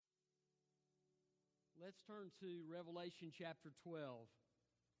Let's turn to Revelation chapter 12.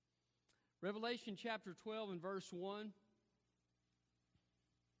 Revelation chapter 12 and verse 1.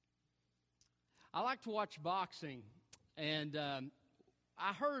 I like to watch boxing, and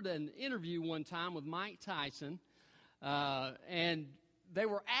I heard an interview one time with Mike Tyson, and they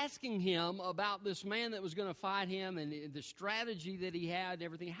were asking him about this man that was going to fight him and the strategy that he had and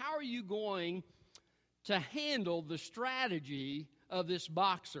everything. How are you going to handle the strategy of this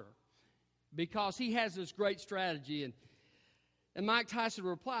boxer? Because he has this great strategy. And Mike Tyson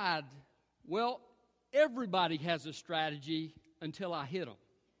replied, well, everybody has a strategy until I hit them.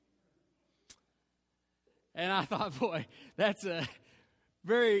 And I thought, boy, that's a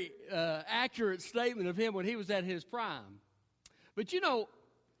very accurate statement of him when he was at his prime. But you know,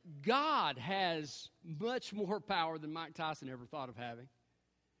 God has much more power than Mike Tyson ever thought of having.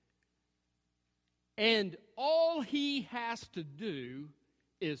 And all he has to do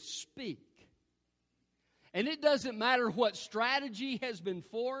is speak. And it doesn't matter what strategy has been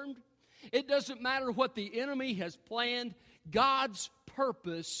formed. It doesn't matter what the enemy has planned. God's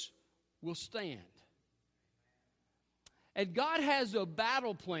purpose will stand. And God has a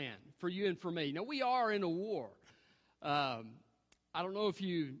battle plan for you and for me. Now, we are in a war. I don't know if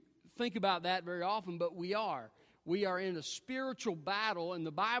you think about that very often, but we are. We are in a spiritual battle, and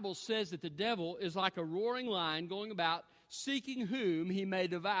the Bible says that the devil is like a roaring lion going about seeking whom he may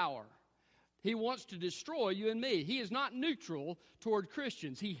devour. He wants to destroy you and me. He is not neutral toward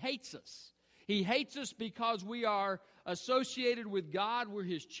Christians. He hates us. He hates us because we are associated with God. We're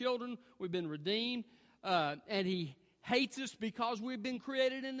His children. We've been redeemed. And He hates us because we've been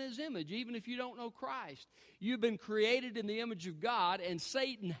created in His image. Even if you don't know Christ, you've been created in the image of God, and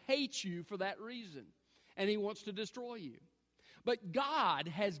Satan hates you for that reason. And he wants to destroy you. But God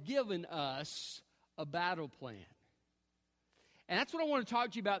has given us a battle plan. And that's what I want to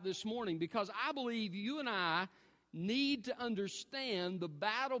talk to you about this morning, because I believe you and I need to understand the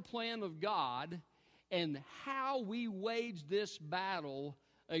battle plan of God and how we wage this battle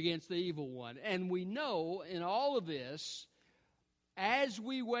against the evil one. And we know in all of this, as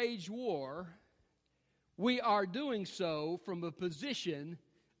we wage war, we are doing so from a position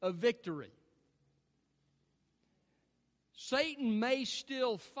of victory. Satan may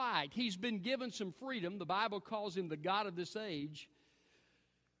still fight. He's been given some freedom. The Bible calls him the God of this age.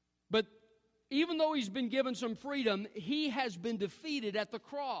 But even though he's been given some freedom, he has been defeated at the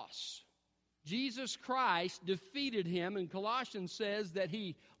cross. Jesus Christ defeated him, and Colossians says that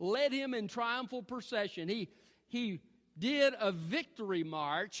he led him in triumphal procession. He did a victory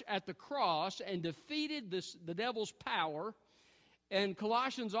march at the cross and defeated the devil's power. And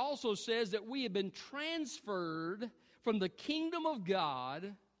Colossians also says that we have been transferred from the kingdom of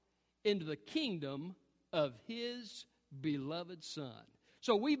God into the kingdom of His beloved Son.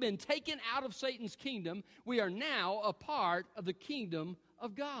 So we've been taken out of Satan's kingdom. We are now a part of the kingdom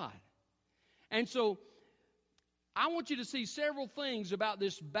of God. And so I want you to see several things about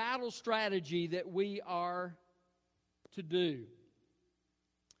this battle strategy that we are to do.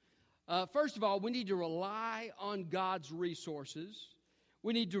 First of all, we need to rely on God's resources.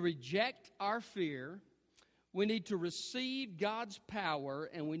 We need to reject our fear. We need to receive God's power,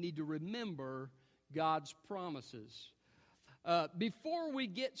 and we need to remember God's promises. Before we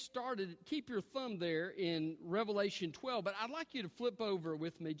get started, keep your thumb there in Revelation 12, but I'd like you to flip over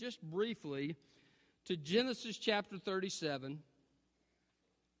with me just briefly to Genesis chapter 37.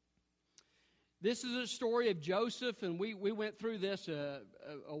 This is a story of Joseph, and we went through this a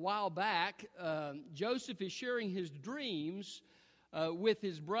while back. Joseph is sharing his dreams with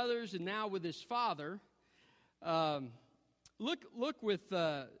his brothers and now with his father. Look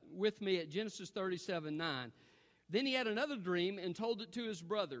with me at Genesis 37:9. Then he had another dream and told it to his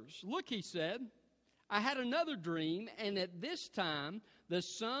brothers. Look, he said, I had another dream, and at this time the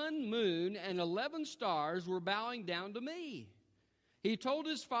sun, moon, and 11 stars were bowing down to me. He told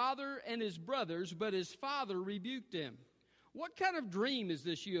his father and his brothers, but his father rebuked him. What kind of dream is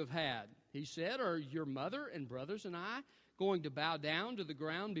this you have had? He said, are your mother and brothers and I going to bow down to the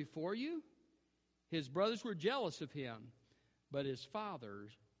ground before you? His brothers were jealous of him, but his father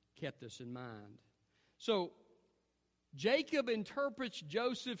kept this in mind. So Jacob interprets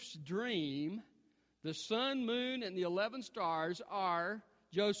Joseph's dream. The sun, moon, and the 11 stars are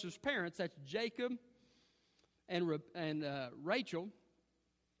Joseph's parents. That's Jacob and Rachel.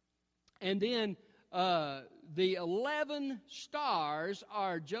 And then the 11 stars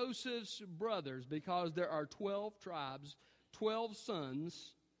are Joseph's brothers, because there are 12 tribes, 12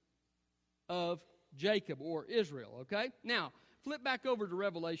 sons of Jacob or Israel, okay? Now, flip back over to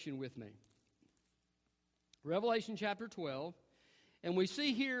Revelation with me. Revelation chapter 12. And we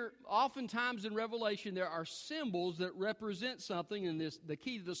see here, oftentimes in Revelation, there are symbols that represent something, and the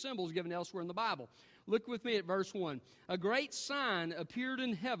key to the symbol is given elsewhere in the Bible. Look with me at verse 1. A great sign appeared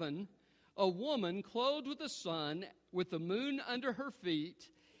in heaven, a woman clothed with the sun, with the moon under her feet,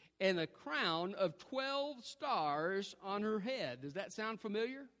 and a crown of 12 stars on her head. Does that sound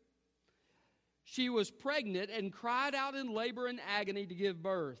familiar? She was pregnant and cried out in labor and agony to give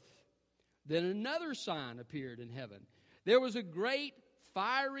birth. Then another sign appeared in heaven. There was a great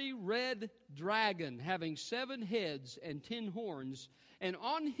fiery red dragon having 7 heads and 10 horns, and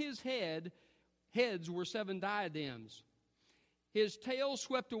on his heads were 7 diadems. His tail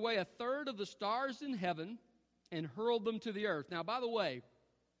swept away a third of the stars in heaven and hurled them to the earth. Now, by the way,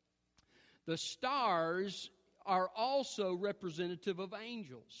 the stars are also representative of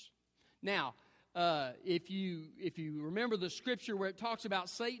angels. Now, if you remember the scripture where it talks about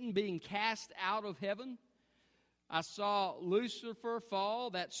Satan being cast out of heaven, I saw Lucifer fall,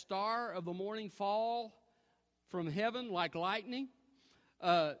 that star of the morning, fall from heaven like lightning.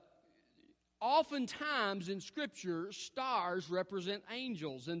 Oftentimes in Scripture, stars represent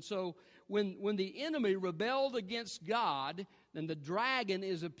angels. And so when the enemy rebelled against God, and the dragon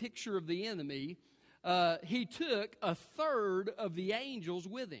is a picture of the enemy, he took a third of the angels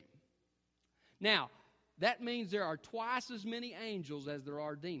with him. Now, that means there are twice as many angels as there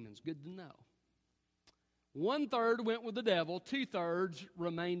are demons. Good to know. 1/3 went with the devil, 2/3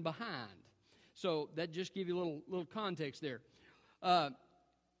 remained behind. So that just gives you a little context there.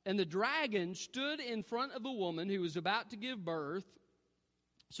 And the dragon stood in front of the woman who was about to give birth,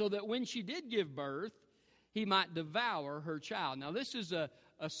 so that when she did give birth, he might devour her child. Now, this is a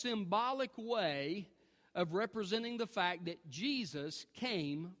symbolic way of representing the fact that Jesus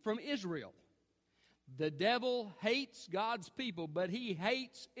came from Israel. The devil hates God's people, but he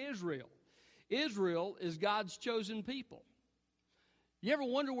hates Israel. Israel is God's chosen people. You ever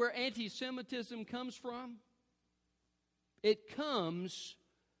wonder where anti-Semitism comes from? It comes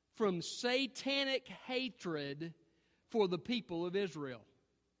from satanic hatred for the people of Israel.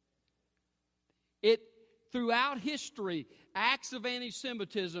 Throughout history, acts of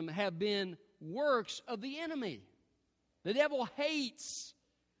anti-Semitism have been works of the enemy. The devil hates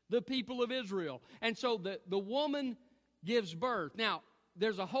the people of Israel. And so the woman gives birth. Now,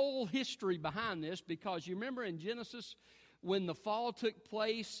 there's a whole history behind this, because you remember in Genesis when the fall took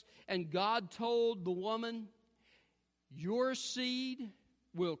place and God told the woman, your seed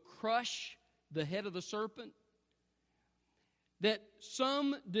will crush the head of the serpent, that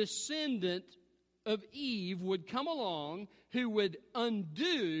some descendant of Eve would come along who would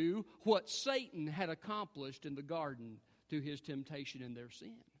undo what Satan had accomplished in the garden through his temptation and their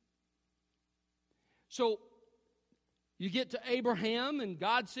sin. So you get to Abraham, and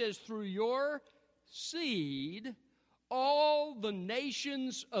God says, through your seed, all the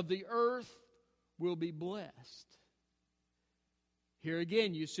nations of the earth will be blessed. Here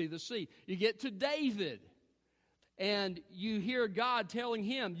again, you see the seed. You get to David, and you hear God telling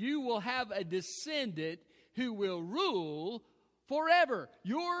him, you will have a descendant who will rule forever.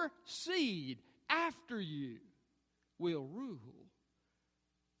 Your seed after you will rule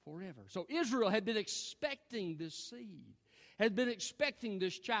forever. So Israel had been expecting this seed, had been expecting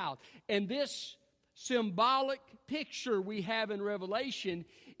this child. And this symbolic picture we have in Revelation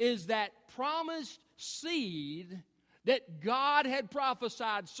is that promised seed that God had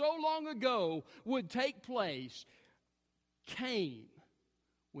prophesied so long ago would take place came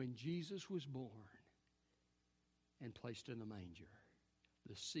when Jesus was born and placed in the manger.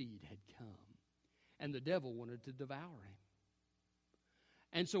 The seed had come, and the devil wanted to devour him.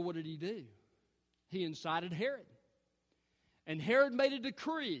 And so what did he do? He incited Herod. And Herod made a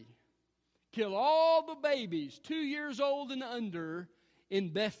decree: kill all the babies 2 years old and under in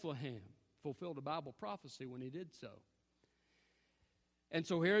Bethlehem. Fulfilled a Bible prophecy when he did so. And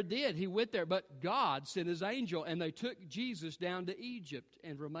so Herod did. He went there. But God sent his angel, and they took Jesus down to Egypt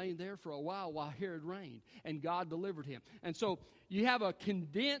and remained there for a while Herod reigned. And God delivered him. And so you have a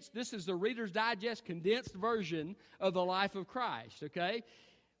condensed, this is the Reader's Digest condensed version of the life of Christ, okay?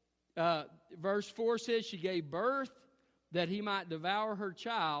 Verse 4 says she gave birth that he might devour her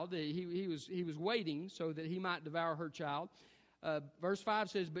child. He was waiting so that he might devour her child. Verse 5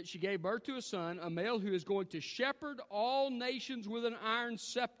 says, but she gave birth to a son, a male who is going to shepherd all nations with an iron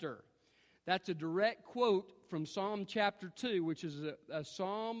scepter. That's a direct quote from Psalm chapter 2, which is a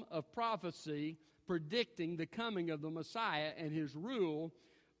psalm of prophecy predicting the coming of the Messiah and his rule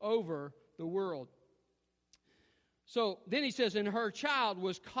over the world. So then he says, and her child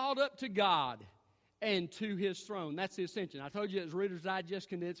was caught up to God and to his throne. That's the ascension. I told you it's Reader's Digest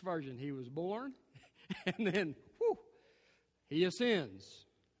condensed version. He was born, and then He ascends.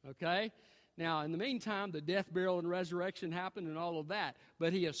 Okay? Now, in the meantime, the death, burial, and resurrection happened and all of that.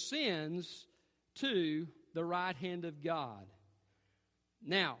 But he ascends to the right hand of God.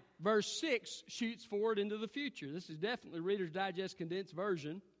 Now, verse 6 shoots forward into the future. This is definitely Reader's Digest condensed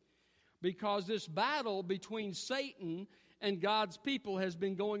version, because this battle between Satan and God's people has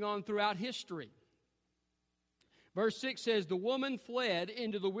been going on throughout history. Verse 6 says, the woman fled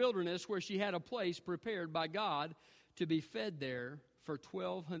into the wilderness where she had a place prepared by God to be fed there for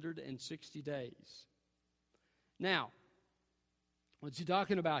 1,260 days. Now, what's he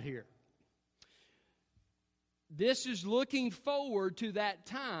talking about here? This is looking forward to that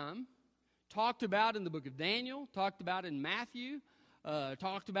time talked about in the book of Daniel, talked about in Matthew,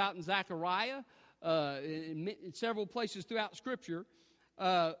 talked about in Zechariah, in several places throughout Scripture,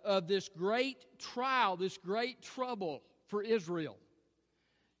 of this great trial, this great trouble for Israel.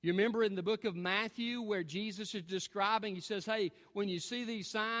 You remember in the book of Matthew where Jesus is describing, he says, hey, when you see these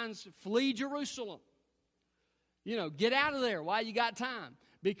signs, flee Jerusalem. Get out of there while you got time.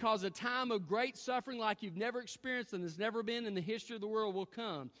 Because a time of great suffering like you've never experienced and has never been in the history of the world will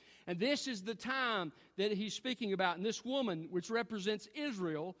come. And this is the time that he's speaking about. And this woman, which represents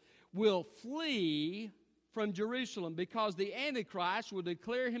Israel, will flee from Jerusalem because the Antichrist will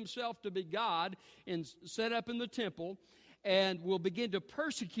declare himself to be God and set up in the temple and will begin to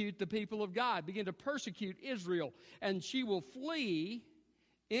persecute the people of God, begin to persecute Israel. And she will flee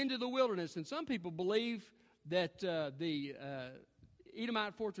into the wilderness. And some people believe that the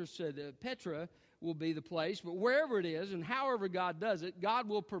Edomite fortress Petra will be the place, but wherever it is and however God does it, God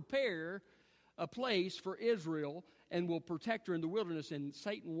will prepare a place for Israel and will protect her in the wilderness, and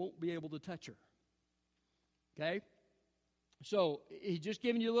Satan won't be able to touch her. Okay? So he's just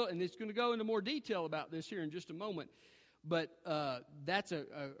giving you a little, and it's going to go into more detail about this here in just a moment, but that's a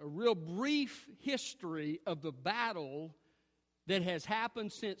real brief history of the battle that has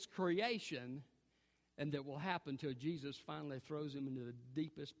happened since creation and that will happen till Jesus finally throws him into the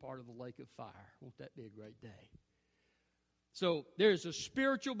deepest part of the lake of fire. Won't that be a great day? So there's a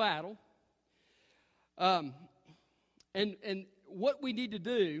spiritual battle. And what we need to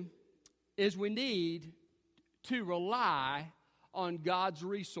do is we need to rely on God's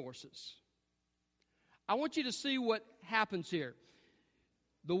resources. I want you to see what happens here.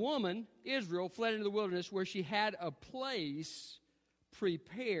 The woman, Israel, fled into the wilderness where she had a place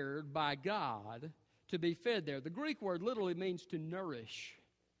prepared by God to be fed there. The Greek word literally means to nourish.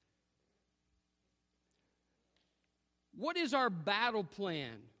 What is our battle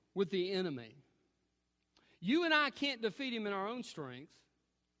plan with the enemy? You and I can't defeat him in our own strength,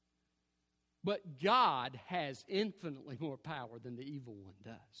 but God has infinitely more power than the evil one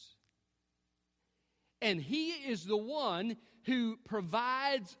does. And he is the one who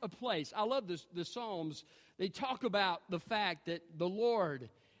provides a place. I love this, the Psalms. They talk about the fact that the Lord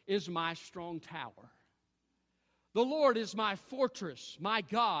is my strong tower. The Lord is my fortress, my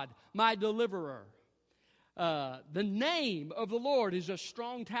God, my deliverer. The name of the Lord is a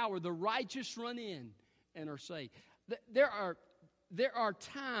strong tower. The righteous run in and are saved. There are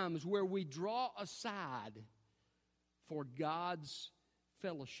times where we draw aside for God's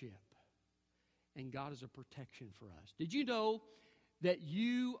fellowship. And God is a protection for us. Did you know that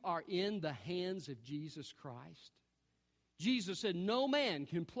you are in the hands of Jesus Christ? Jesus said, no man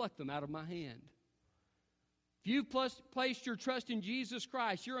can pluck them out of my hand. If you've placed your trust in Jesus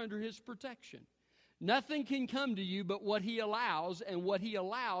Christ, you're under his protection. Nothing can come to you but what he allows, and what he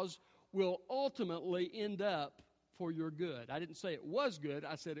allows will ultimately end up for your good. I didn't say it was good.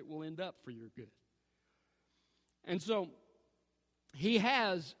 I said it will end up for your good. And so he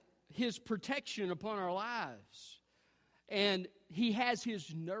has his protection upon our lives, and he has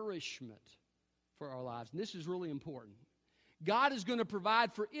his nourishment for our lives. And this is really important. God is going to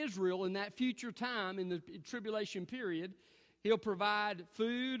provide for Israel in that future time, in the tribulation period. He'll provide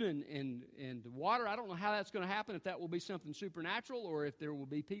food and water. I don't know how that's going to happen, if that will be something supernatural or if there will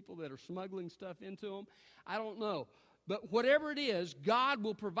be people that are smuggling stuff into them. I don't know. But whatever it is, God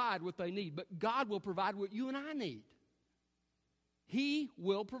will provide what they need. But God will provide what you and I need. He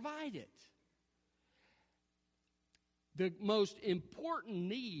will provide it. The most important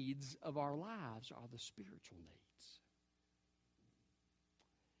needs of our lives are the spiritual needs.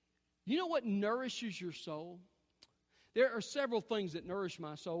 You know what nourishes your soul? There are several things that nourish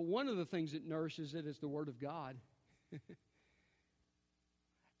my soul. One of the things that nourishes it is the Word of God.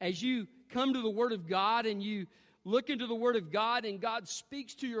 As you come to the Word of God and you look into the Word of God and God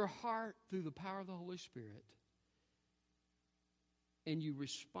speaks to your heart through the power of the Holy Spirit, and you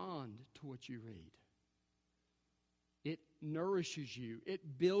respond to what you read, it nourishes you.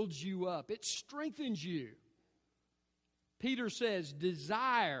 It builds you up. It strengthens you. Peter says,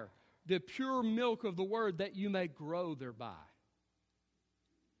 desire the pure milk of the Word that you may grow thereby.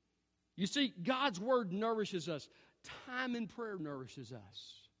 You see, God's Word nourishes us. Time in prayer nourishes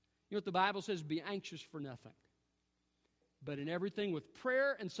us. You know what the Bible says? Be anxious for nothing. But in everything with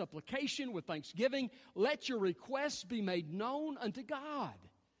prayer and supplication, with thanksgiving, let your requests be made known unto God.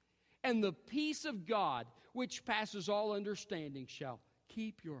 And the peace of God, which passes all understanding, shall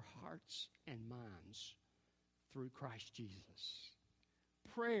keep your hearts and minds through Christ Jesus.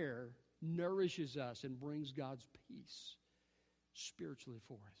 Prayer nourishes us and brings God's peace spiritually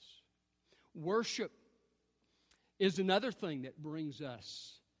for us. Worship is another thing that brings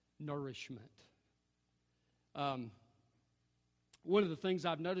us nourishment. One of the things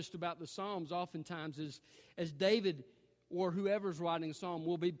I've noticed about the Psalms oftentimes is as David or whoever's writing a psalm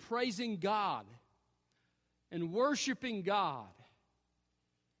will be praising God and worshiping God,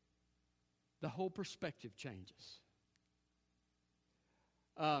 the whole perspective changes.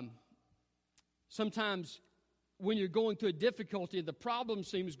 Sometimes when you're going through a difficulty and the problem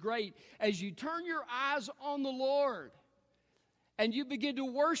seems great, as you turn your eyes on the Lord and you begin to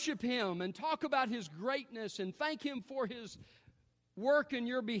worship Him and talk about His greatness and thank Him for His work in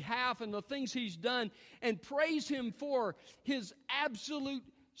your behalf and the things He's done and praise Him for His absolute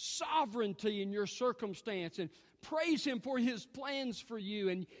sovereignty in your circumstance and praise Him for His plans for you,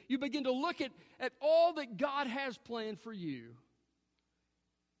 and you begin to look at all that God has planned for you,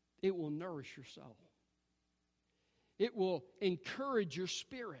 it will nourish your soul. It will encourage your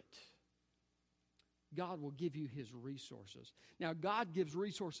spirit. God will give you His resources. Now, God gives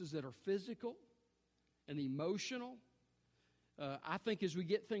resources that are physical and emotional. I think as we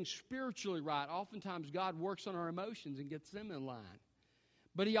get things spiritually right, oftentimes God works on our emotions and gets them in line.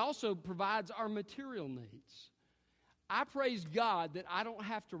 But He also provides our material needs. I praise God that I don't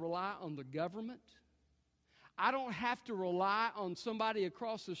have to rely on the government. I don't have to rely on somebody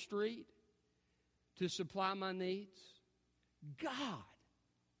across the street to supply my needs. God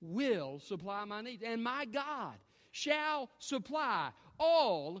will supply my needs. And my God shall supply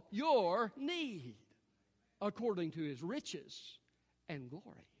all your need according to His riches and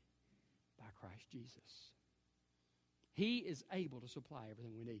glory by Christ Jesus. He is able to supply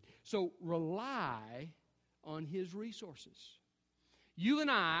everything we need. So rely on His resources. You and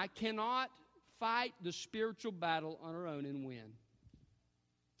I cannot fight the spiritual battle on our own and win.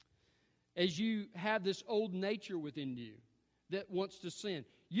 As you have this old nature within you that wants to sin,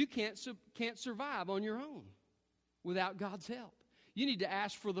 you can't survive on your own without God's help. You need to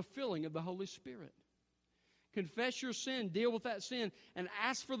ask for the filling of the Holy Spirit. Confess your sin, deal with that sin, and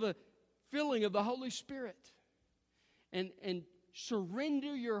ask for the filling of the Holy Spirit. And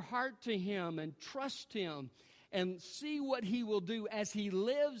surrender your heart to Him and trust Him and see what He will do as He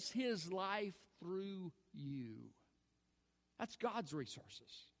lives His life through you. That's God's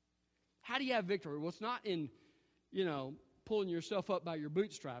resources. How do you have victory? Well, it's not in, pulling yourself up by your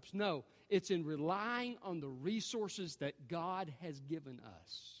bootstraps. No, it's in relying on the resources that God has given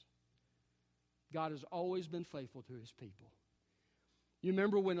us. God has always been faithful to His people. You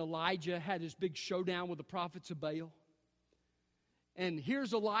remember when Elijah had his big showdown with the prophets of Baal? And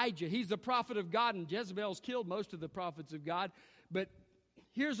here's Elijah. He's the prophet of God, and Jezebel's killed most of the prophets of God. But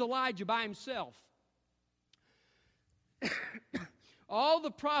here's Elijah by himself. All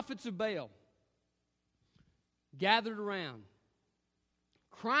the prophets of Baal gathered around,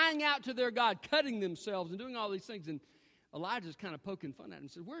 crying out to their God, cutting themselves and doing all these things. And Elijah's kind of poking fun at him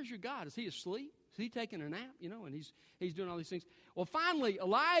and said, "Where's your God? Is He asleep? Is He taking a nap?" And he's doing all these things. Well, finally,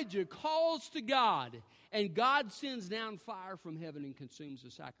 Elijah calls to God, and God sends down fire from heaven and consumes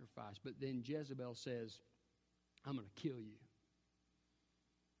the sacrifice. But then Jezebel says, "I'm going to kill you."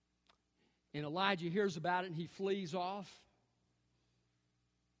 And Elijah hears about it, and he flees off.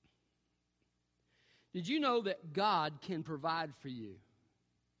 Did you know that God can provide for you?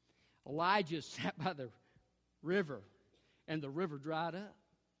 Elijah sat by the river, and the river dried up.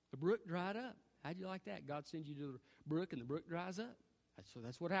 The brook dried up. How'd you like that? God sends you to the brook, and the brook dries up. So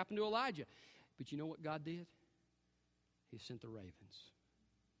that's what happened to Elijah. But you know what God did? He sent the ravens.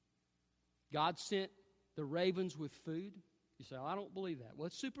 God sent the ravens with food. You say, "Oh, I don't believe that." Well,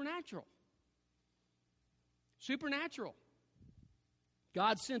 it's supernatural. Supernatural.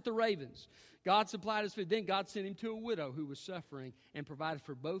 God sent the ravens. God supplied his food. Then God sent him to a widow who was suffering and provided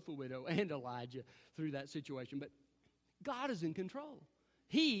for both the widow and Elijah through that situation. But God is in control.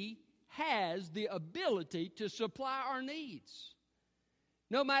 He has the ability to supply our needs.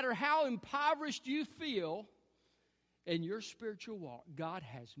 No matter how impoverished you feel in your spiritual walk, God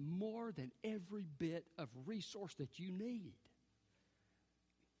has more than every bit of resource that you need.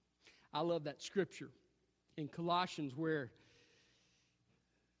 I love that scripture in Colossians where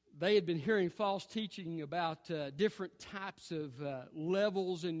they had been hearing false teaching about different types of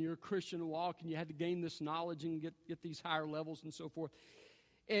levels in your Christian walk, and you had to gain this knowledge and get these higher levels and so forth.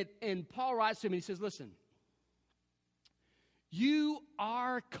 And Paul writes to him, and he says, listen, you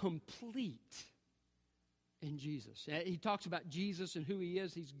are complete in Jesus. He talks about Jesus and who he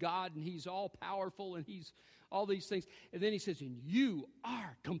is. He's God, and he's all-powerful, and he's all these things. And then he says, and you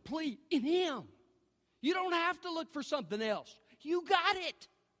are complete in him. You don't have to look for something else. You got it.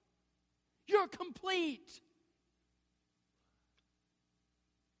 You're complete.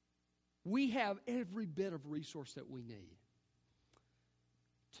 We have every bit of resource that we need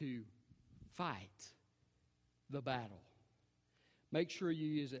to fight the battle. Make sure you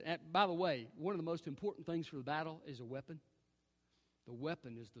use it. And by the way, one of the most important things for the battle is a weapon. The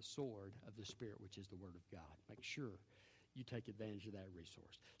weapon is the sword of the Spirit, which is the Word of God. Make sure you take advantage of that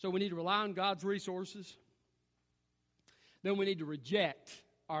resource. So we need to rely on God's resources. Then we need to reject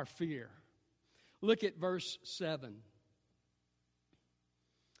our fear. Look at verse 7.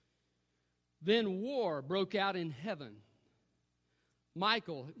 Then war broke out in heaven.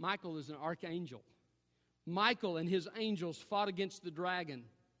 Michael is an archangel. Michael and his angels fought against the dragon.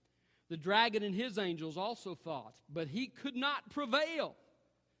 The dragon and his angels also fought, but he could not prevail.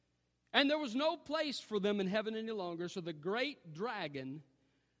 And there was no place for them in heaven any longer, so the great dragon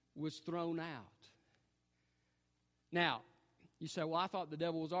was thrown out. Now, you say, well, I thought the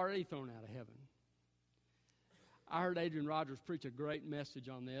devil was already thrown out of heaven. I heard Adrian Rogers preach a great message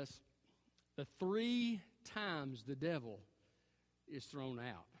on this. The 3 times the devil is thrown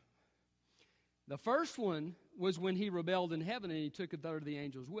out. The first one was when he rebelled in heaven and he took a third of the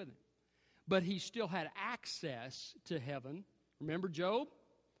angels with him. But he still had access to heaven. Remember Job?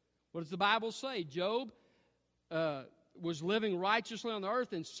 What does the Bible say? Job was living righteously on the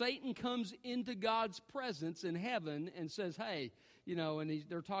earth, and Satan comes into God's presence in heaven and says, hey, and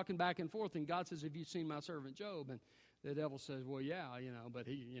they're talking back and forth, and God says, have you seen my servant Job? And the devil says, well, yeah, but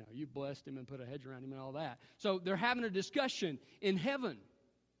he, you blessed him and put a hedge around him and all that. So they're having a discussion in heaven.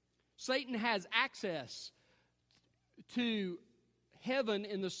 Satan has access to heaven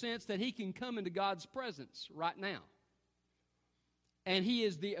in the sense that he can come into God's presence right now. And he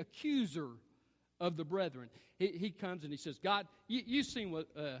is the accuser of the brethren. He comes and he says, God, you've seen what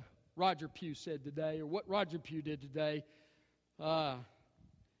Roger Pugh said today, or what Roger Pugh did today.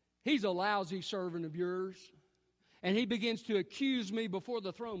 He's a lousy servant of yours. And he begins to accuse me before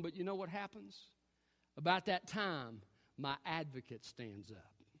the throne. But you know what happens? About that time, my advocate stands up.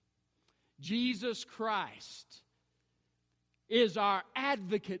 Jesus Christ is our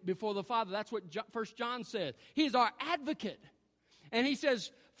advocate before the Father. That's what 1 John says. He's our advocate. And he says,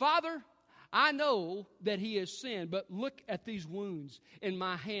 Father, I know that he has sinned, but look at these wounds in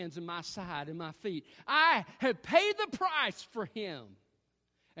my hands and my side and my feet. I have paid the price for him.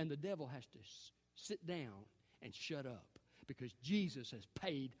 And the devil has to sit down and shut up because Jesus has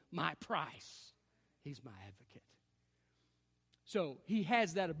paid my price. He's my advocate. So he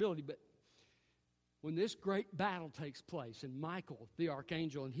has that ability, but when this great battle takes place and Michael, the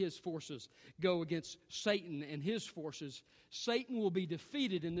archangel, and his forces go against Satan and his forces, Satan will be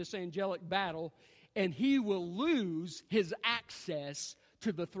defeated in this angelic battle, and he will lose his access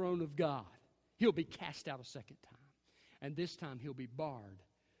to the throne of God. He'll be cast out a second time, and this time he'll be barred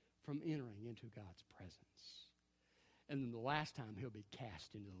from entering into God's presence. And then the last time he'll be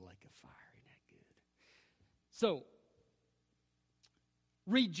cast into the lake of fire. Isn't that good? So,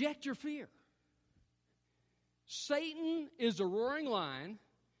 reject your fear. Satan is a roaring lion,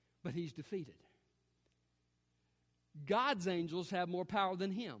 but he's defeated. God's angels have more power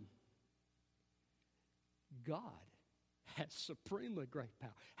than him. God has supremely great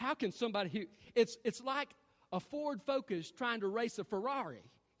power. How can somebody who... It's like a Ford Focus trying to race a Ferrari.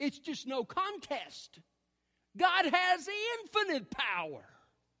 It's just no contest. God has infinite power.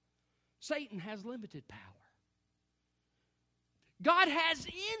 Satan has limited power. God has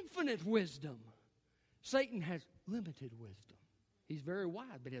infinite wisdom. Satan has limited wisdom. He's very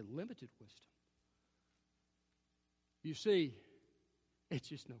wise, but he has limited wisdom. You see, it's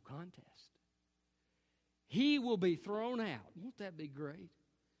just no contest. He will be thrown out. Won't that be great?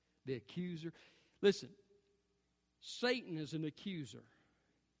 The accuser. Listen, Satan is an accuser.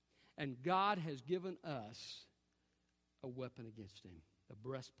 And God has given us a weapon against him, the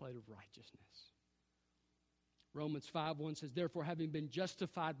breastplate of righteousness. Romans 5:1 says, therefore, having been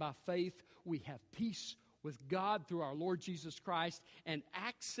justified by faith, we have peace with God through our Lord Jesus Christ and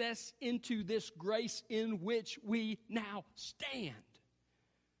access into this grace in which we now stand.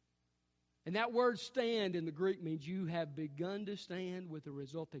 And that word stand in the Greek means you have begun to stand with the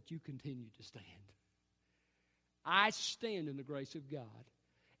result that you continue to stand. I stand in the grace of God,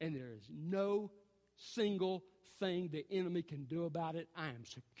 and there is no single thing the enemy can do about it. I am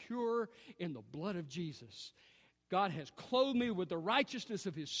secure in the blood of Jesus. God has clothed me with the righteousness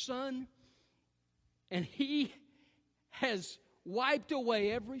of His Son, and He has wiped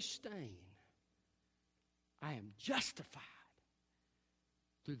away every stain. I am justified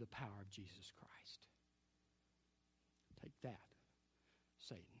through the power of Jesus Christ. Take that,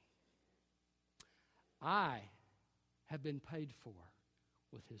 Satan. I have been paid for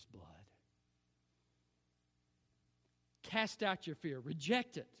with His blood. Cast out your fear.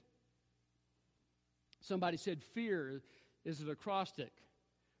 Reject it. Somebody said fear is an acrostic.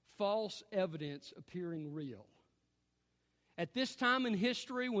 False evidence appearing real. At this time in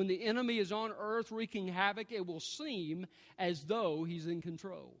history, when the enemy is on earth wreaking havoc, it will seem as though he's in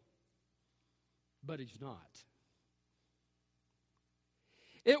control. But he's not.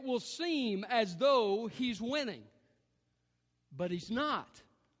 It will seem as though he's winning. But he's not.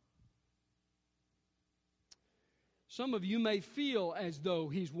 Some of you may feel as though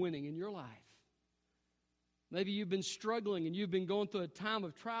he's winning in your life. Maybe you've been struggling and you've been going through a time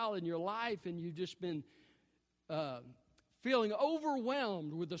of trial in your life, and you've just been feeling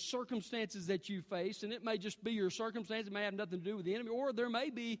overwhelmed with the circumstances that you face. And it may just be your circumstance. It may have nothing to do with the enemy. Or there may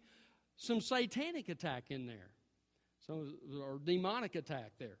be some satanic attack in there. Or demonic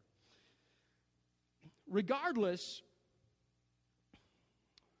attack there. Regardless,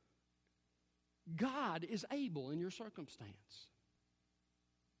 God is able in your circumstance.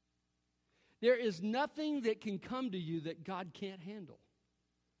 There is nothing that can come to you that God can't handle.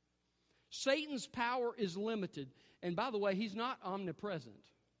 Satan's power is limited. And by the way, he's not omnipresent.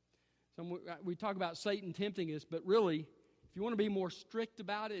 We talk about Satan tempting us, but really, if you want to be more strict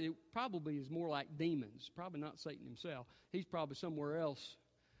about it, it probably is more like demons. Probably not Satan himself. He's probably somewhere else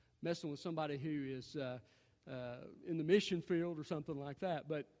messing with somebody who is in the mission field or something like that.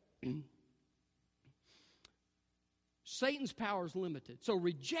 But Satan's power is limited. So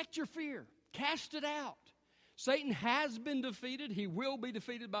reject your fear. Cast it out. Satan has been defeated. He will be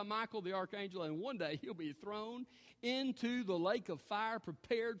defeated by Michael the archangel, and one day he'll be thrown into the lake of fire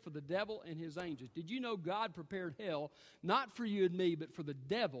prepared for the devil and his angels. Did you know God prepared hell not for you and me, but for the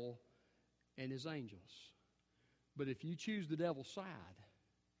devil and his angels? But if you choose the devil's side,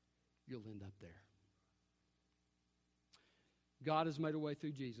 you'll end up there. God has made a way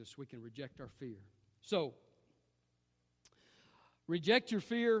through Jesus. We can reject our fear. So, reject your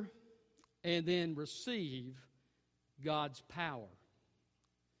fear and then receive God's power.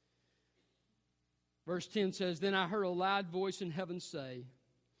 Verse 10 says, "Then I heard a loud voice in heaven say,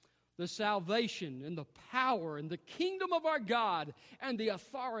 the salvation and the power and the kingdom of our God and the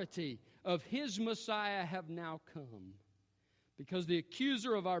authority of His Messiah have now come. Because the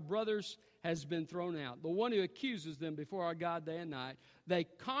accuser of our brothers has been thrown out, the one who accuses them before our God day and night. They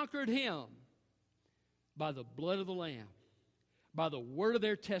conquered Him by the blood of the Lamb, by the word of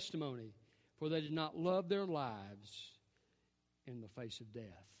their testimony, for they did not love their lives in the face of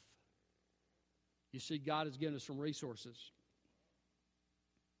death." You see, God has given us some resources.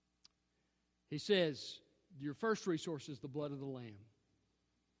 He says, your first resource is the blood of the Lamb.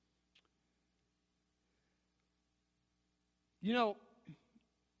 You know,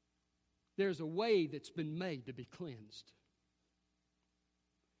 there's a way that's been made to be cleansed.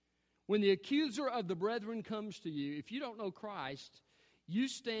 When the accuser of the brethren comes to you, if you don't know Christ, you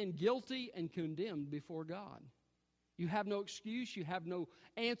stand guilty and condemned before God. You have no excuse. You have no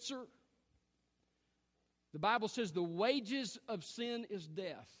answer. The Bible says the wages of sin is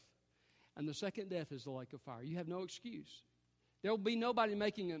death, and the second death is the lake of fire. You have no excuse. There will be nobody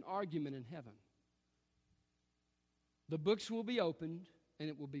making an argument in heaven. The books will be opened, and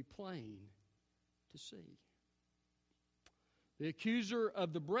it will be plain to see. The accuser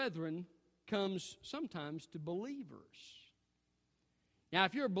of the brethren comes sometimes to believers. Now,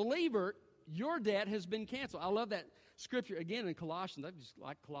 if you're a believer, your debt has been canceled. I love that scripture again in Colossians. I just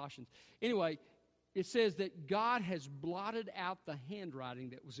like Colossians. Anyway, it says that God has blotted out the handwriting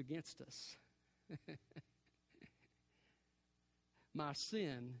that was against us. My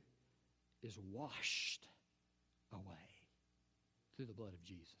sin is washed away through the blood of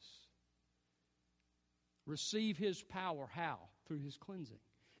Jesus. Receive His power. How? Through His cleansing.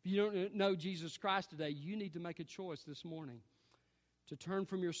 If you don't know Jesus Christ today, you need to make a choice this morning to turn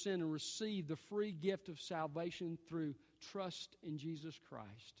from your sin and receive the free gift of salvation through trust in Jesus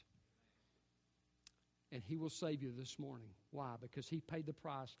Christ. And He will save you this morning. Why? Because He paid the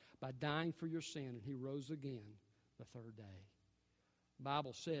price by dying for your sin, and He rose again the third day. The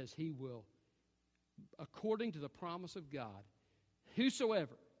Bible says He will, according to the promise of God,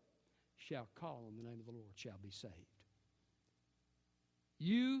 whosoever shall call on the name of the Lord shall be saved.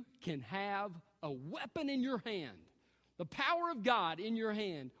 You can have a weapon in your hand, the power of God in your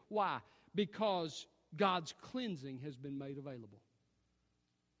hand. Why? Because God's cleansing has been made available.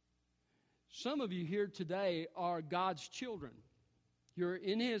 Some of you here today are God's children. You're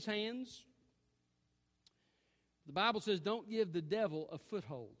in His hands. The Bible says don't give the devil a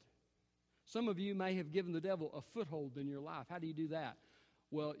foothold. Some of you may have given the devil a foothold in your life. How do you do that?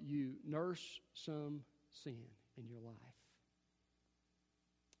 Well, you nurse some sin in your life.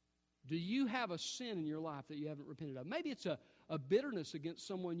 Do you have a sin in your life that you haven't repented of? Maybe it's a bitterness against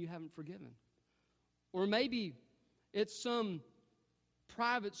someone you haven't forgiven. Or maybe it's some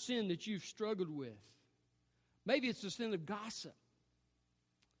private sin that you've struggled with. Maybe it's the sin of gossip.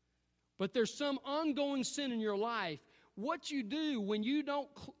 But there's some ongoing sin in your life. What you do when you don't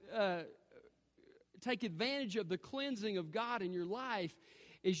take advantage of the cleansing of God in your life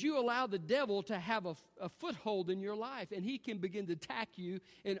is you allow the devil to have a foothold in your life, and he can begin to attack you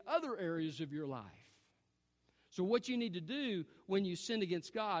in other areas of your life. So what you need to do when you sin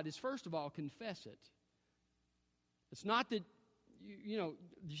against God is, first of all, confess it. It's not that,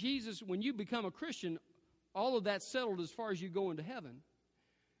 Jesus, when you become a Christian, all of that's settled as far as you go into heaven.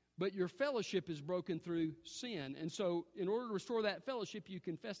 But your fellowship is broken through sin. And so in order to restore that fellowship, you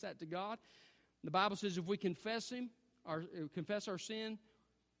confess that to God. The Bible says if we confess our sin,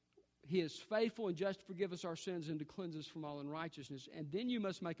 He is faithful and just to forgive us our sins and to cleanse us from all unrighteousness. And then you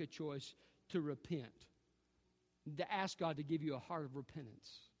must make a choice to repent, to ask God to give you a heart of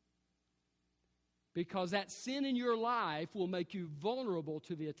repentance. Because that sin in your life will make you vulnerable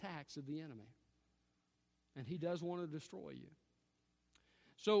to the attacks of the enemy. And he does want to destroy you.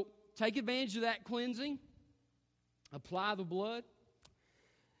 So take advantage of that cleansing, apply the blood,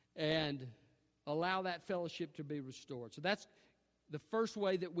 and allow that fellowship to be restored. So that's the first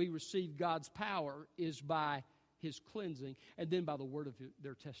way that we receive God's power is by His cleansing and then by the word of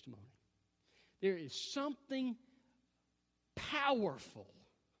their testimony. There is something powerful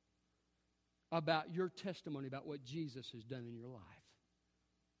about your testimony about what Jesus has done in your life.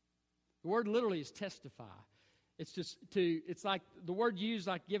 The word literally is testify. It's like the word used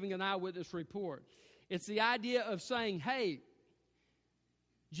like giving an eyewitness report. It's the idea of saying, hey,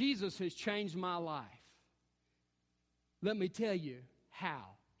 Jesus has changed my life. Let me tell you how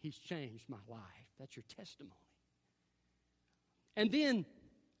He's changed my life. That's your testimony. And then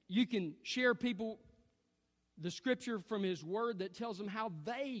you can share people the Scripture from His Word that tells them how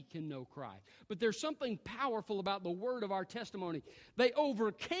they can know Christ. But there's something powerful about the word of our testimony. They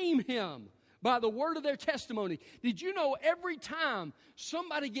overcame Him by the word of their testimony. Did you know every time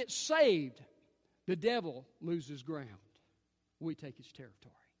somebody gets saved, the devil loses ground? We take his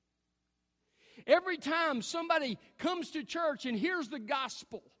territory. Every time somebody comes to church and hears the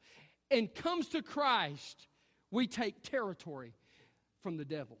gospel and comes to Christ, we take territory from the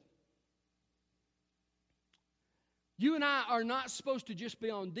devil. You and I are not supposed to just be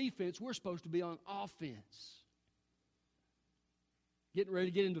on defense. We're supposed to be on offense. Getting ready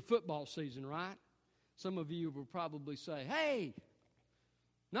to get into football season, right? Some of you will probably say, hey,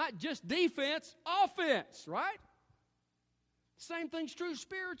 not just defense, offense, right? Same thing's true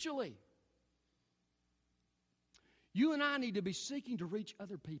spiritually. You and I need to be seeking to reach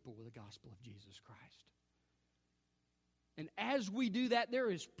other people with the gospel of Jesus Christ. And as we do that,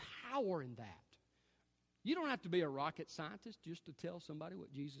 there is power in that. You don't have to be a rocket scientist just to tell somebody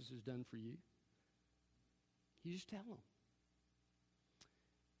what Jesus has done for you. You just tell them.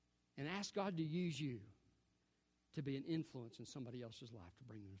 And ask God to use you to be an influence in somebody else's life to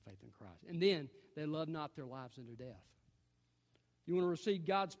bring them to faith in Christ. And then they love not their lives unto death. You want to receive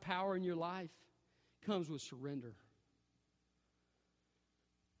God's power in your life? It comes with surrender.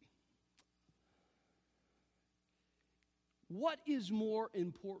 What is more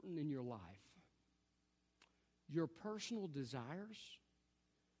important in your life? Your personal desires?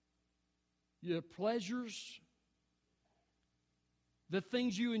 Your pleasures? The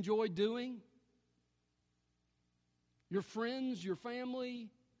things you enjoy doing? Your friends, your family?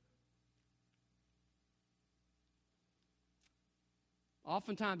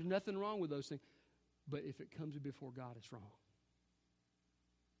 Oftentimes, nothing wrong with those things. But if it comes before God, it's wrong.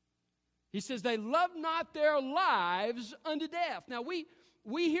 He says, they love not their lives unto death. Now, we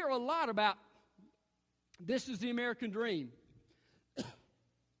hear a lot about this is the American dream.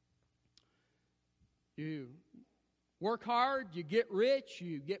 You work hard, you get rich,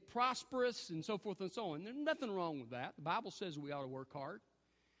 you get prosperous, and so forth and so on. There's nothing wrong with that. The Bible says we ought to work hard.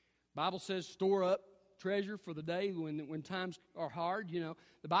 The Bible says store up treasure for the day when times are hard.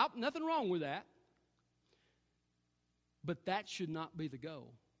 The Bible, nothing wrong with that. But that should not be the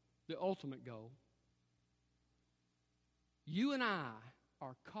goal. the ultimate goal. You and I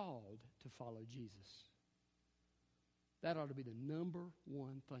are called to follow Jesus. That ought to be the number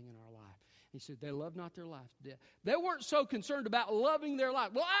one thing in our life. He said, they love not their life to death. They weren't so concerned about loving their life.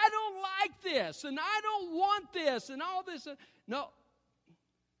 Well, I don't like this, and I don't want this, and all this. No.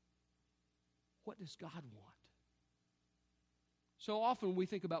 What does God want? So often we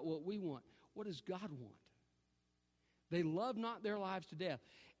think about what we want. What does God want? They love not their lives to death.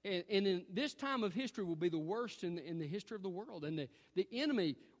 And in this time of history will be the worst in the history of the world. And the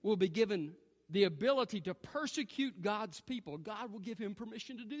enemy will be given the ability to persecute God's people. God will give him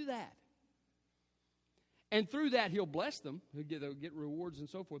permission to do that. And through that, he'll bless them. They'll get rewards and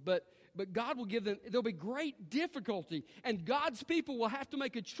so forth. But God will give them, there'll be great difficulty. And God's people will have to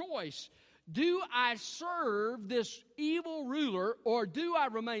make a choice. Do I serve this evil ruler, or do I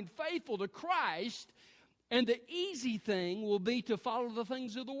remain faithful to Christ? And the easy thing will be to follow the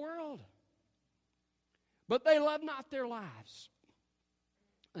things of the world. But they love not their lives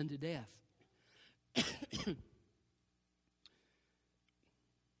unto death.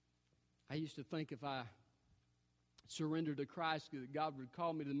 I used to think if I surrendered to Christ, that God would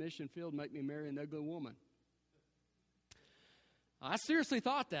call me to the mission field and make me marry an ugly woman. I seriously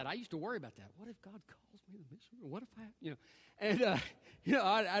thought that. I used to worry about that. What if God calls me to the mission field? What if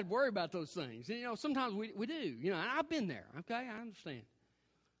I'd worry about those things. And, sometimes we do. And I've been there. Okay, I understand.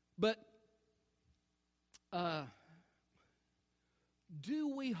 But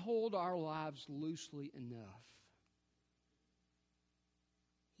do we hold our lives loosely enough?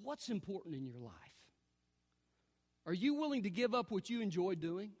 What's important in your life? Are you willing to give up what you enjoy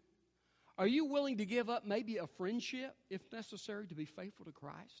doing? Are you willing to give up maybe a friendship, if necessary, to be faithful to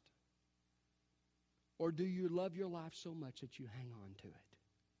Christ? Or do you love your life so much that you hang on to it?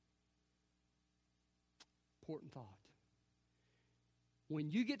 Important thought. When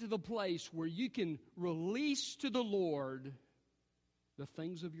you get to the place where you can release to the Lord the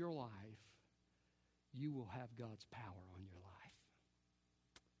things of your life, you will have God's power on your life.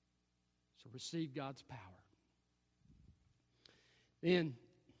 So receive God's power. Then,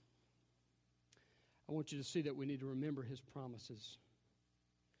 I want you to see that we need to remember His promises.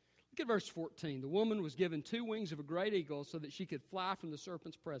 Look at verse 14. The woman was given 2 wings of a great eagle so that she could fly from the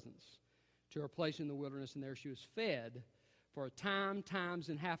serpent's presence to her place in the wilderness, and there she was fed for a time, times,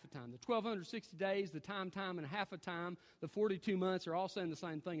 and half a time. The 1,260 days, the time, and half a time, the 42 months are all saying the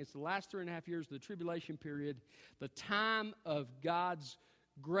same thing. It's the last 3.5 years of the tribulation period, the time of God's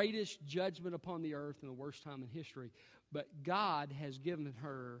greatest judgment upon the earth and the worst time in history. But God has given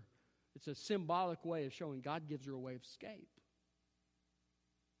her, it's a symbolic way of showing God gives her a way of escape.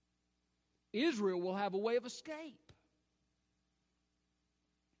 Israel will have a way of escape.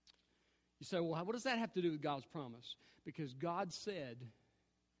 You say, well, what does that have to do with God's promise? Because God said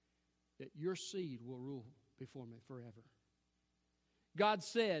that your seed will rule before me forever. God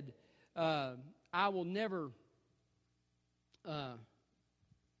said, I will never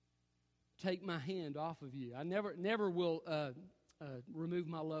take my hand off of you. I never will remove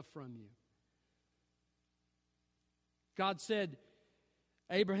my love from you. God said,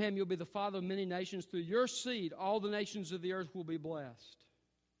 Abraham, you'll be the father of many nations. Through your seed, all the nations of the earth will be blessed.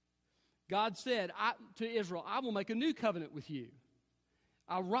 God said to Israel, I will make a new covenant with you.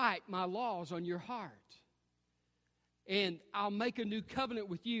 I'll write my laws on your heart. And I'll make a new covenant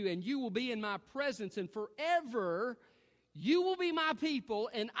with you, and you will be in my presence, and forever you will be my people,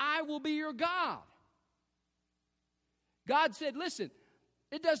 and I will be your God. God said, listen,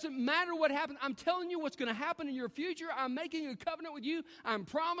 it doesn't matter what happens. I'm telling you what's going to happen in your future. I'm making a covenant with you. I'm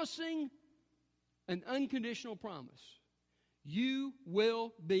promising an unconditional promise. You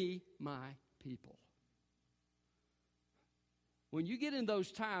will be my people. When you get in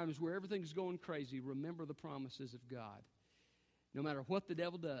those times where everything's going crazy, remember the promises of God. No matter what the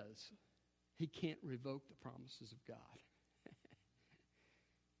devil does, he can't revoke the promises of God.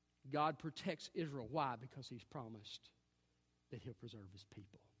 God protects Israel. Why? Because He's promised that He'll preserve His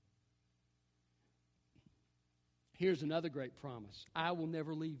people. Here's another great promise. I will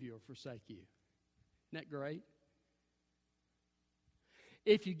never leave you or forsake you. Isn't that great?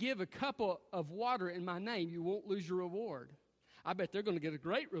 If you give a cup of water in my name, you won't lose your reward. I bet they're going to get a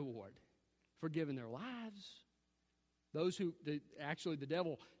great reward for giving their lives. Those who, actually the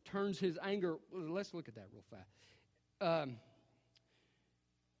devil turns his anger. Let's look at that real fast.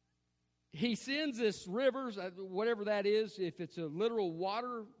 He sends this rivers, whatever that is. If it's a literal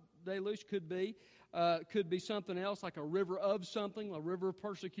water deluge, could be something else, like a river of something, a river of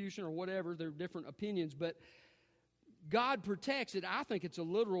persecution or whatever. There are different opinions, but God protects it. I think it's a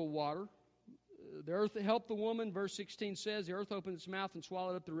literal water the earth helped the woman. Verse 16 says, the earth opened its mouth and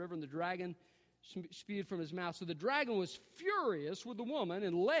swallowed up the river, and the dragon spewed from his mouth. So the dragon was furious with the woman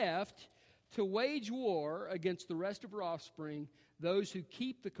and left to wage war against the rest of her offspring, those who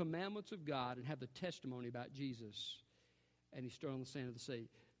keep the commandments of God and have the testimony about Jesus. And he stood on the sand of the sea.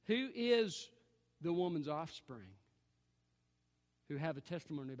 Who is the woman's offspring who have a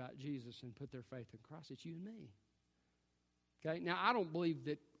testimony about Jesus and put their faith in Christ? It's you and me. Okay? Now, I don't believe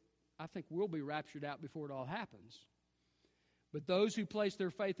that, I think we'll be raptured out before it all happens. But those who place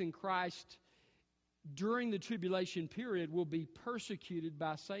their faith in Christ during the tribulation period will be persecuted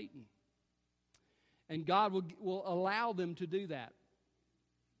by Satan. And God will allow them to do that.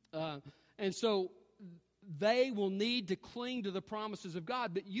 And so they will need to cling to the promises of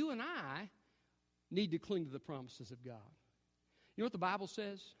God. But you and I need to cling to the promises of God. You know what the Bible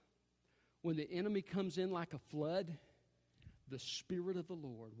says? When the enemy comes in like a flood, the Spirit of the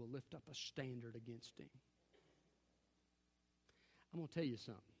Lord will lift up a standard against him. I'm going to tell you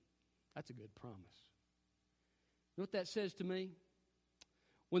something. That's a good promise. You know what that says to me?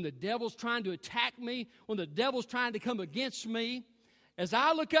 When the devil's trying to attack me, when the devil's trying to come against me, as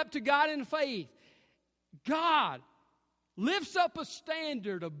I look up to God in faith, God lifts up a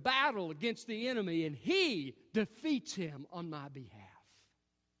standard of battle against the enemy, and He defeats him on my behalf.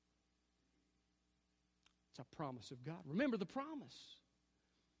 It's a promise of God. Remember the promise.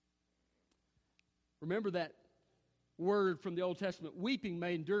 Remember that word from the Old Testament, weeping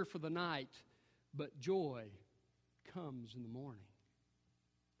may endure for the night, but joy comes in the morning.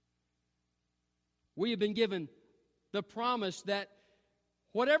 We have been given the promise that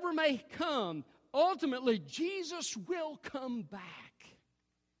whatever may come, ultimately Jesus will come back.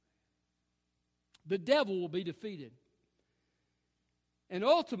 The devil will be defeated. And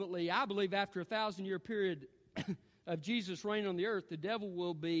ultimately, I believe after a 1,000-year period of Jesus' reign on the earth, the devil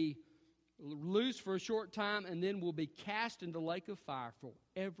will be loose for a short time and then will be cast into the lake of fire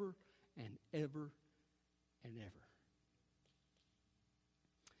forever and ever and ever.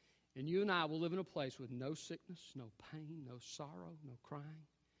 And you and I will live in a place with no sickness, no pain, no sorrow, no crying.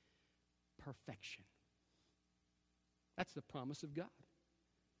 Perfection. That's the promise of God.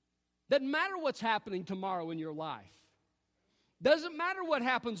 Doesn't matter what's happening tomorrow in your life. Doesn't matter what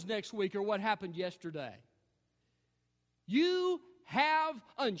happens next week or what happened yesterday. You have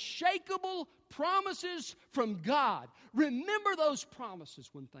unshakable promises from God. Remember those promises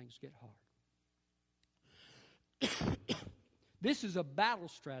when things get hard. This is a battle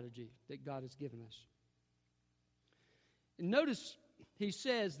strategy that God has given us. And notice He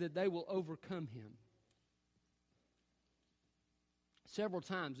says that they will overcome him. Several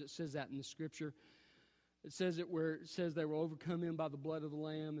times it says that in the Scripture. It says it where it says they will overcome him by the blood of the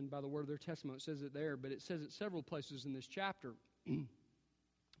Lamb and by the word of their testimony. It says it there, but it says it several places in this chapter.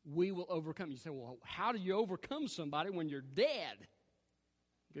 We will overcome. You say, well, how do you overcome somebody when you're dead?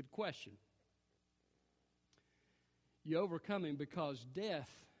 Good question. You overcome him because death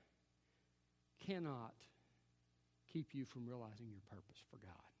cannot keep you from realizing your purpose for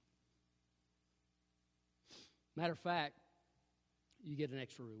God. Matter of fact, you get an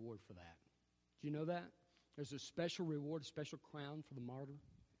extra reward for that. Do you know that? There's a special reward, a special crown for the martyr.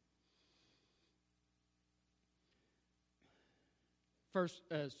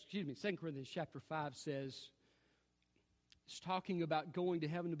 2 Corinthians chapter 5 says, it's talking about going to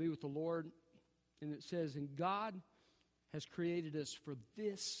heaven to be with the Lord, and it says, and God has created us for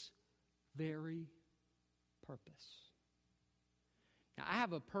this very purpose. Now, I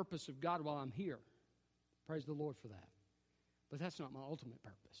have a purpose of God while I'm here. Praise the Lord for that. But that's not my ultimate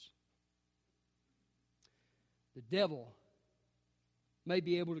purpose. The devil may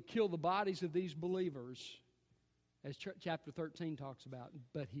be able to kill the bodies of these believers, as chapter 13 talks about,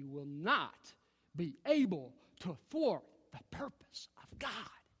 but he will not be able to thwart the purpose of God.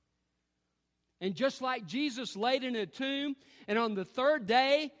 And just like Jesus laid in a tomb, and on the third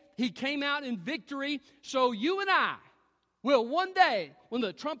day he came out in victory, so you and I will one day, when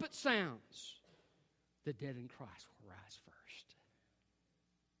the trumpet sounds, the dead in Christ will rise first.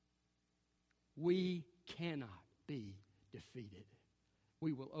 We cannot be defeated.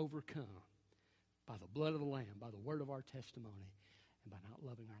 We will overcome by the blood of the Lamb, by the word of our testimony, and by not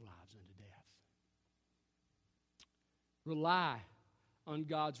loving our lives unto death. Rely on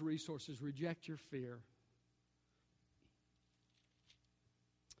God's resources. Reject your fear.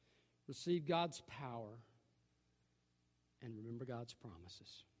 Receive God's power. And remember God's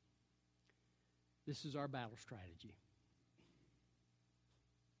promises. This is our battle strategy.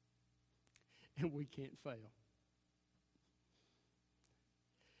 And we can't fail.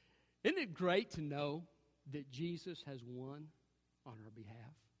 Isn't it great to know that Jesus has won on our behalf?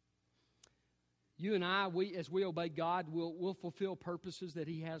 You and I, as we obey God, we'll fulfill purposes that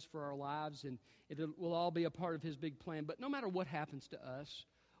He has for our lives, and it will all be a part of His big plan. But no matter what happens to us,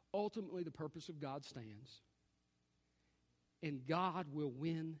 ultimately the purpose of God stands. And God will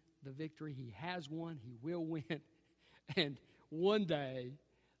win the victory. He has won. He will win. And one day,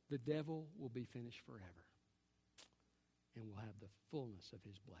 the devil will be finished forever. And we'll have the fullness of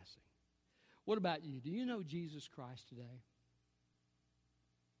His blessing. What about you? Do you know Jesus Christ today?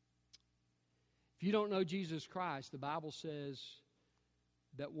 If you don't know Jesus Christ, the Bible says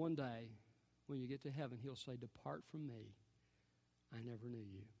that one day, when you get to heaven, He'll say, "Depart from me, I never knew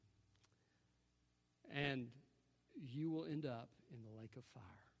you." And you will end up in the lake of fire.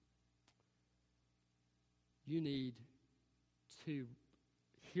 You need to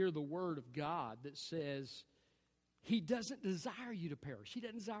hear the word of God that says He doesn't desire you to perish. He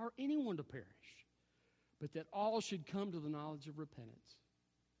doesn't desire anyone to perish, but that all should come to the knowledge of repentance.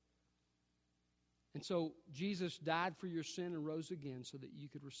 And so Jesus died for your sin and rose again so that you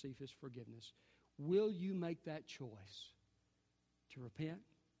could receive His forgiveness. Will you make that choice to repent,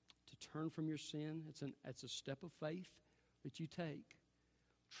 to turn from your sin? It's a step of faith that you take,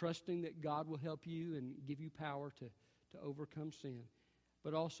 trusting that God will help you and give you power to overcome sin,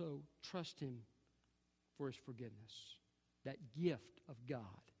 but also trust Him for His forgiveness, that gift of God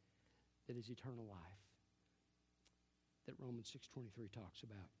that is eternal life that Romans 6:23 talks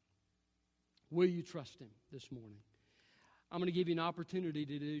about. Will you trust Him this morning? I'm going to give you an opportunity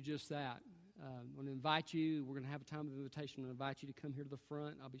to do just that. I'm going to invite you. We're going to have a time of invitation. I'm going to invite you to come here to the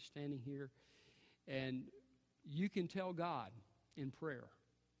front. I'll be standing here. And you can tell God in prayer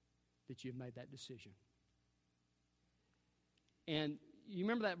that you've made that decision. And you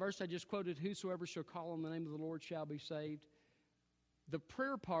remember that verse I just quoted, "Whosoever shall call on the name of the Lord shall be saved." The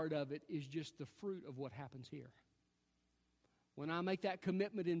prayer part of it is just the fruit of what happens here. When I make that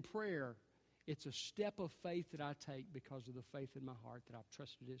commitment in prayer, it's a step of faith that I take because of the faith in my heart that I've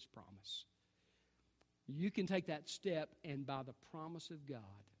trusted His promise. You can take that step and by the promise of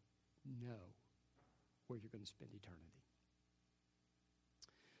God, know where you're going to spend eternity.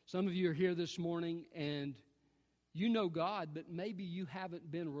 Some of you are here this morning and you know God, but maybe you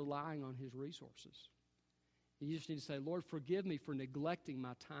haven't been relying on His resources. You just need to say, "Lord, forgive me for neglecting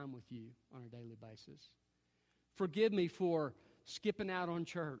my time with you on a daily basis. Forgive me for skipping out on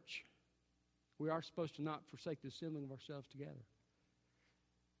church. We are supposed to not forsake the assembling of ourselves together.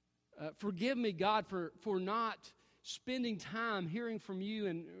 Forgive me, God, for not spending time hearing from you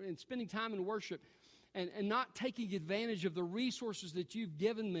and spending time in worship and not taking advantage of the resources that you've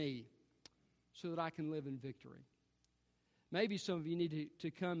given me so that I can live in victory." Maybe some of you need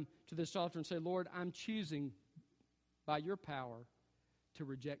to come to this altar and say, "Lord, I'm choosing by your power to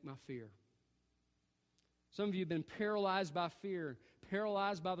reject my fear." Some of you have been paralyzed by fear,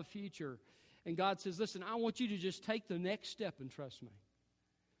 paralyzed by the future. And God says, "Listen, I want you to just take the next step and trust me."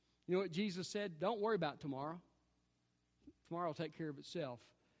 You know what Jesus said? Don't worry about tomorrow. Tomorrow will take care of itself.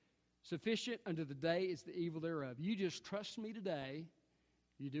 Sufficient unto the day is the evil thereof. You just trust me today.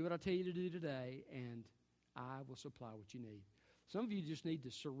 You do what I tell you to do today, and I will supply what you need. Some of you just need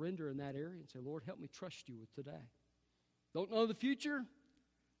to surrender in that area and say, "Lord, help me trust you with today. Don't know the future,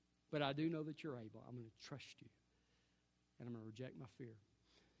 but I do know that you're able. I'm going to trust you, and I'm going to reject my fear."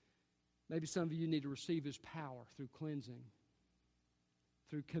 Maybe some of you need to receive His power through cleansing,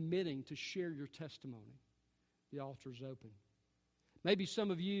 through committing to share your testimony. The altar's open. Maybe some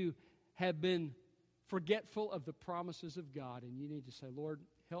of you have been forgetful of the promises of God, and you need to say, "Lord,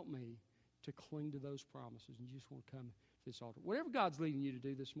 help me to cling to those promises." And you just want to come to this altar. Whatever God's leading you to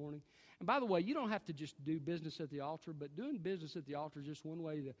do this morning. And by the way, you don't have to just do business at the altar, but doing business at the altar is just one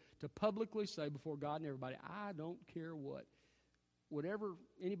way to publicly say before God and everybody, "I don't care whatever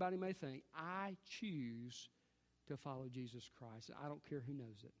anybody may think, I choose to follow Jesus Christ. I don't care who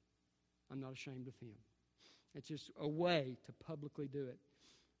knows it. I'm not ashamed of Him." It's just a way to publicly do it.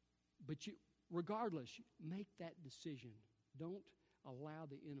 But regardless, make that decision. Don't allow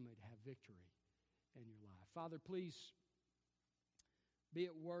the enemy to have victory in your life. Father, please be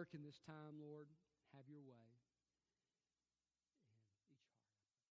at work in this time, Lord. Have your way.